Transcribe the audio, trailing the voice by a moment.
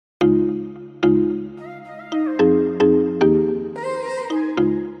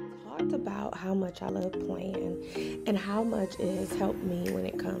much I love Plan and how much it has helped me when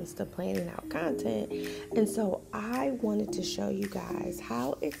it comes to planning out content. And so I wanted to show you guys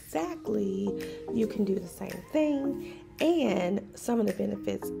how exactly you can do the same thing and some of the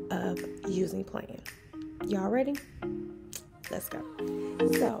benefits of using Plan. Y'all ready? Let's go.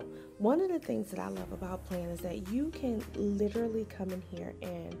 So one of the things that I love about Plan is that you can literally come in here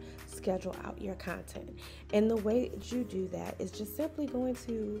and schedule out your content. And the way that you do that is just simply going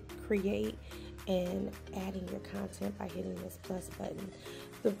to create and adding your content by hitting this plus button.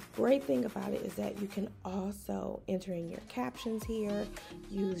 The great thing about it is that you can also enter in your captions here,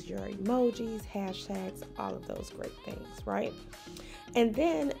 use your emojis, hashtags, all of those great things, right? And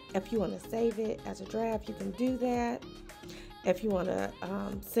then if you want to save it as a draft, you can do that. If you want to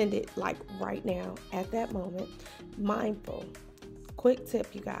send it like right now at that moment, mindful. Quick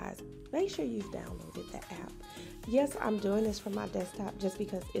tip, you guys, make sure you've downloaded the app. Yes, I'm doing this from my desktop just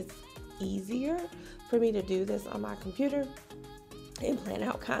because it's easier for me to do this on my computer and plan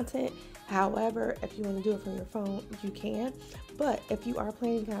out content. However, if you want to do it from your phone, you can. But if you are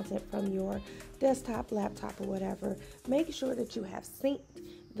planning content from your desktop, laptop, or whatever, make sure that you have synced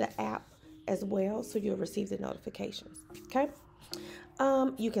the app as well so you'll receive the notifications. Okay?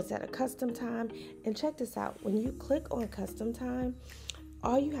 You can set a custom time, and check this out. When you click on custom time,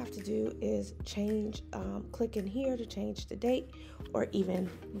 all you have to do is change, click in here to change the date or even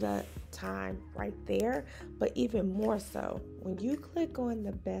the time right there. But even more so, when you click on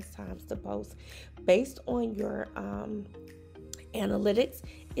the best times to post based on your analytics,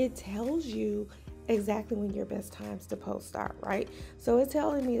 it tells you exactly when your best times to post start, right? So it's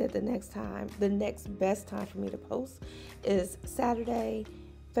telling me that the next best time for me to post is Saturday,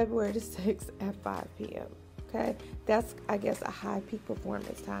 February the 6th at 5 p.m. Okay, that's, I guess, a high peak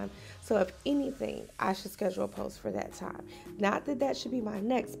performance time. So if anything, I should schedule a post for that time. Not that that should be my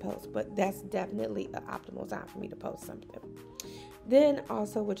next post, but that's definitely an optimal time for me to post something. Then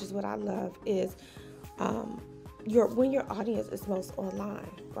also, which is what I love, is when your audience is most online,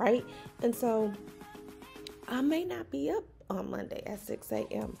 right? And so I may not be up on Monday at 6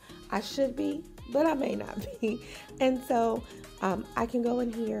 a.m. I should be, but I may not be. And so I can go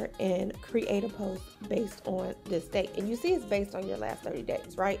in here and create a post based on this date. And you see it's based on your last 30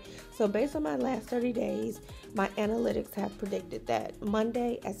 days, right? So based on my last 30 days, my analytics have predicted that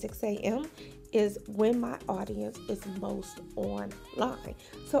Monday at 6 a.m. is when my audience is most online.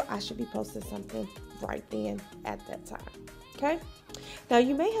 So I should be posting something right then at that time. Okay? Now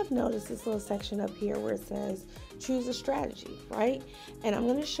you may have noticed this little section up here where it says choose a strategy, right? And I'm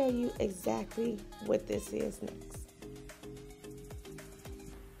going to show you exactly what this is next.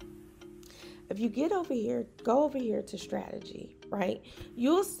 If you get over here, go over here to strategy, right?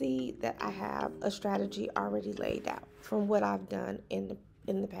 You'll see that I have a strategy already laid out from what I've done in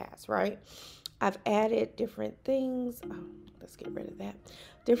the past, right? I've added different things. Oh, let's get rid of that.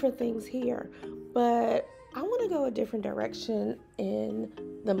 Different things here, but I want to go a different direction in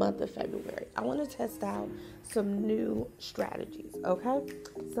the month of February. I want to test out some new strategies, okay?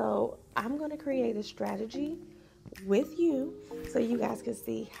 So I'm going to create a strategy with you so you guys can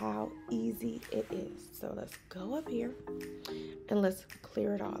see how easy it is. So let's go up here and let's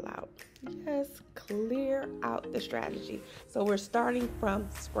clear it all out. Yes, clear out the strategy. So we're starting from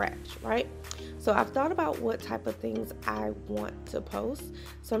scratch, right? So I've thought about what type of things I want to post.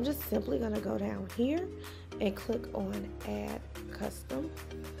 So I'm just simply going to go down here and click on add custom.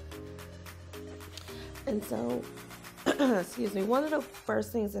 And so, excuse me, one of the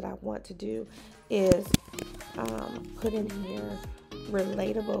first things that I want to do is put in here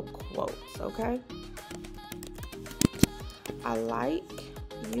relatable quotes, okay? I like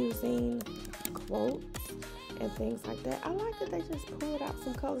using quotes and things like that. I like that they just pulled out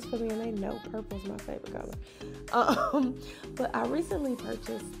some colors for me, and they know purple is my favorite color. But I recently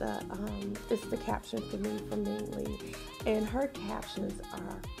purchased it's the caption for me from Lee, and her captions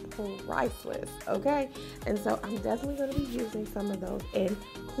are priceless, okay? And so I'm definitely going to be using some of those and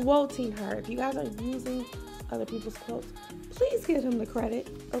quoting her. If you guys are using other people's quotes, please give them the credit,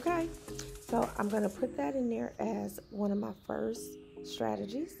 okay? So I'm going to put that in there as one of my first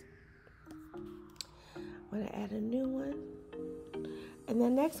strategies. I'm going to add a new one. And the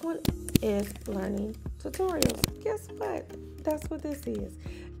next one is learning tutorials. Guess what? That's what this is.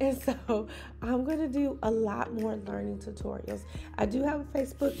 And so I'm going to do a lot more learning tutorials. I do have a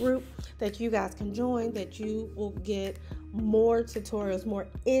Facebook group that you guys can join that you will get more tutorials, more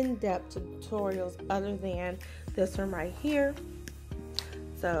in-depth tutorials other than this one right here.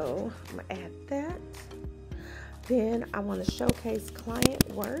 So I'm going to add that. Then I want to showcase client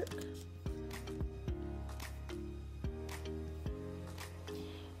work.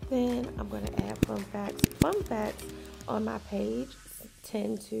 Then I'm going to add fun facts. Fun facts on my page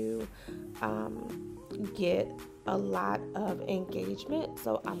tend to get a lot of engagement,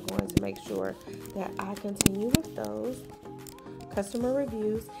 so I'm going to make sure that I continue with those. Customer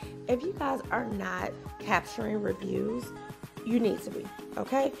reviews. If you guys are not capturing reviews, you need to be,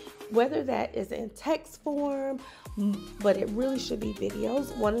 okay? Whether that is in text form, but it really should be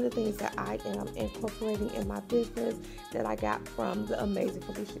videos. One of the things that I am incorporating in my business that I got from the amazing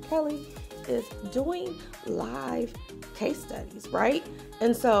Felicia Kelly is doing live case studies, right?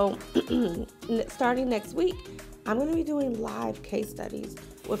 And so starting next week, I'm going to be doing live case studies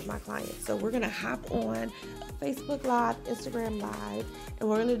with my clients. So we're going to hop on Facebook Live, Instagram Live, and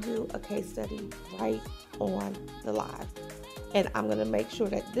we're going to do a case study right on the live. And I'm going to make sure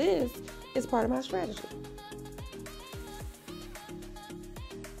that this is part of my strategy.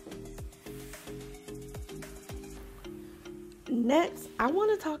 Next, I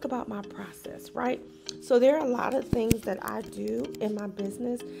want to talk about my process, right? So there are a lot of things that I do in my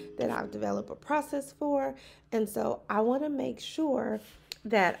business that I've developed a process for. And so I want to make sure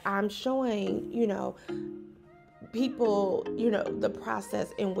that I'm showing, people, the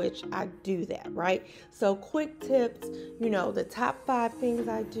process in which I do that, right? So quick tips, the top 5 things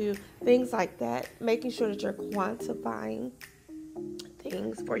I do, things like that, making sure that you're quantifying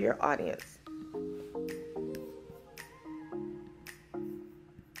things for your audience.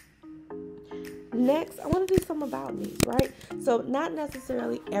 Next, I want to do some about me, right? So not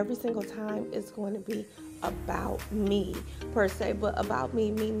necessarily every single time is going to be about me per se, but about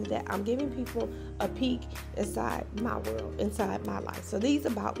me meaning that I'm giving people a peek inside my world, inside my life. So these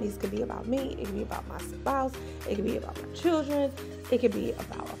about me's could be about me, it could be about my spouse, it could be about my children, it could be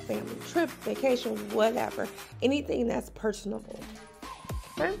about a family trip, vacation, whatever. Anything that's personable.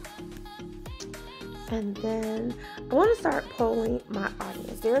 Okay? And then I want to start polling my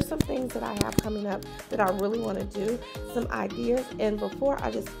audience. There are some things that I have coming up that I really want to do, some ideas. And before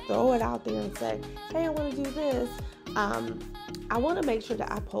I just throw it out there and say, hey, I want to do this, I want to make sure that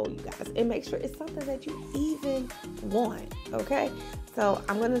I poll you guys and make sure it's something that you even want, okay? So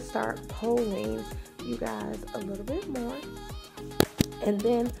I'm going to start polling you guys a little bit more. And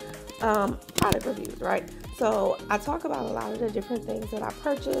then product reviews, right? So I talk about a lot of the different things that I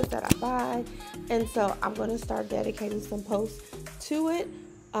purchase, that I buy, and so I'm going to start dedicating some posts to it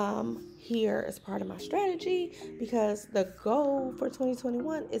here as part of my strategy, because the goal for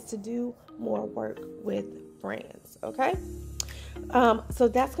 2021 is to do more work with brands, okay? So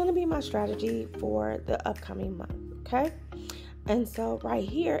that's going to be my strategy for the upcoming month, okay? And so right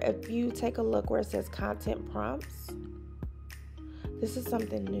here, if you take a look where it says content prompts, this is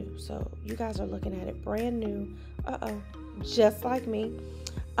something new. So you guys are looking at it brand new. Just like me.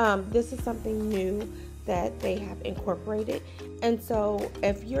 This is something new that they have incorporated. And so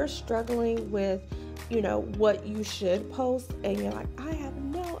if you're struggling with, what you should post and you're like, I have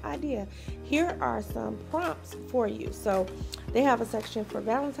no idea, here are some prompts for you. So they have a section for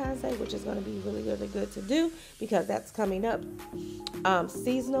Valentine's Day, which is going to be really, really good to do because that's coming up.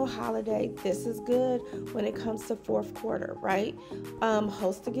 Seasonal holiday, this is good when it comes to fourth quarter, right?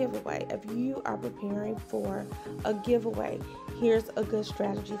 Host a giveaway. If you are preparing for a giveaway, here's a good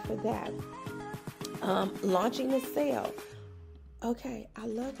strategy for that. Launching a sale. Okay, I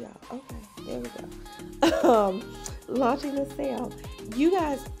love y'all. Okay, there we go. Launching a sale. You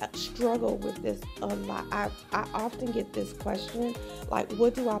guys struggle with this a lot. I often get this question, like,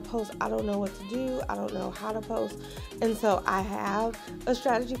 what do I post? I don't know what to do. I don't know how to post. And so I have a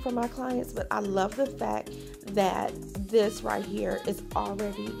strategy for my clients, but I love the fact that this right here is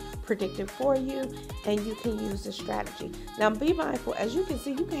already predicted for you and you can use the strategy. Now be mindful, as you can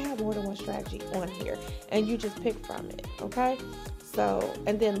see, you can have more than one strategy on here and you just pick from it, okay? So,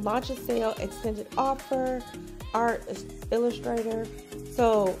 and then launch a sale, extended offer, art, illustrator.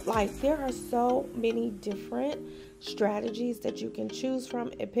 So like there are so many different strategies that you can choose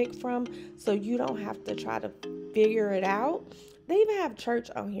from and pick from, so you don't have to try to figure it out. They even have church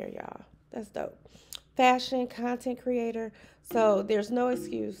on here, y'all. That's dope. Fashion, content creator. So there's no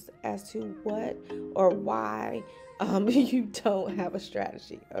excuse as to what or why you don't have a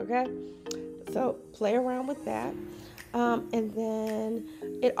strategy, okay? So play around with that. And then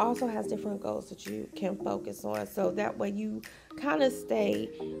it also has different goals that you can focus on. So that way you kind of stay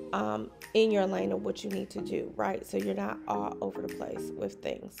in your lane of what you need to do, right? So you're not all over the place with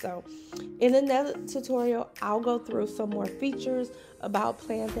things. So in another tutorial, I'll go through some more features about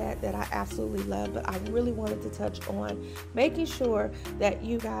Plannthat that I absolutely love, but I really wanted to touch on making sure that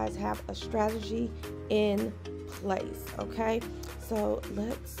you guys have a strategy in place, okay? So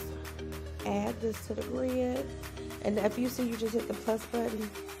let's add this to the grid. And if you see, you just hit the plus button.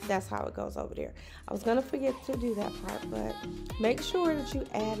 That's how it goes over there. I was gonna forget to do that part, but make sure that you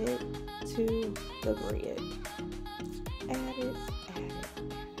add it to the grid. Add it.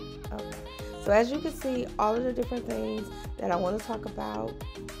 Okay. So as you can see, all of the different things that I want to talk about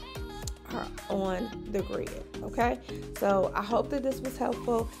are on the grid. Okay, so I hope that this was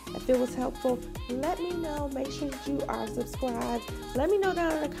helpful. If it was helpful, let me know. Make sure that you are subscribed. Let me know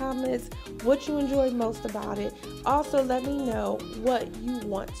down in the comments what you enjoyed most about it. Also, let me know what you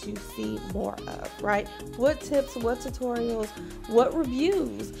want to see more of, right? What tips, what tutorials, what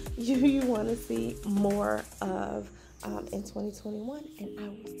reviews you want to see more of in 2021, and I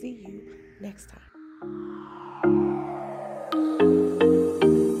will see you next time.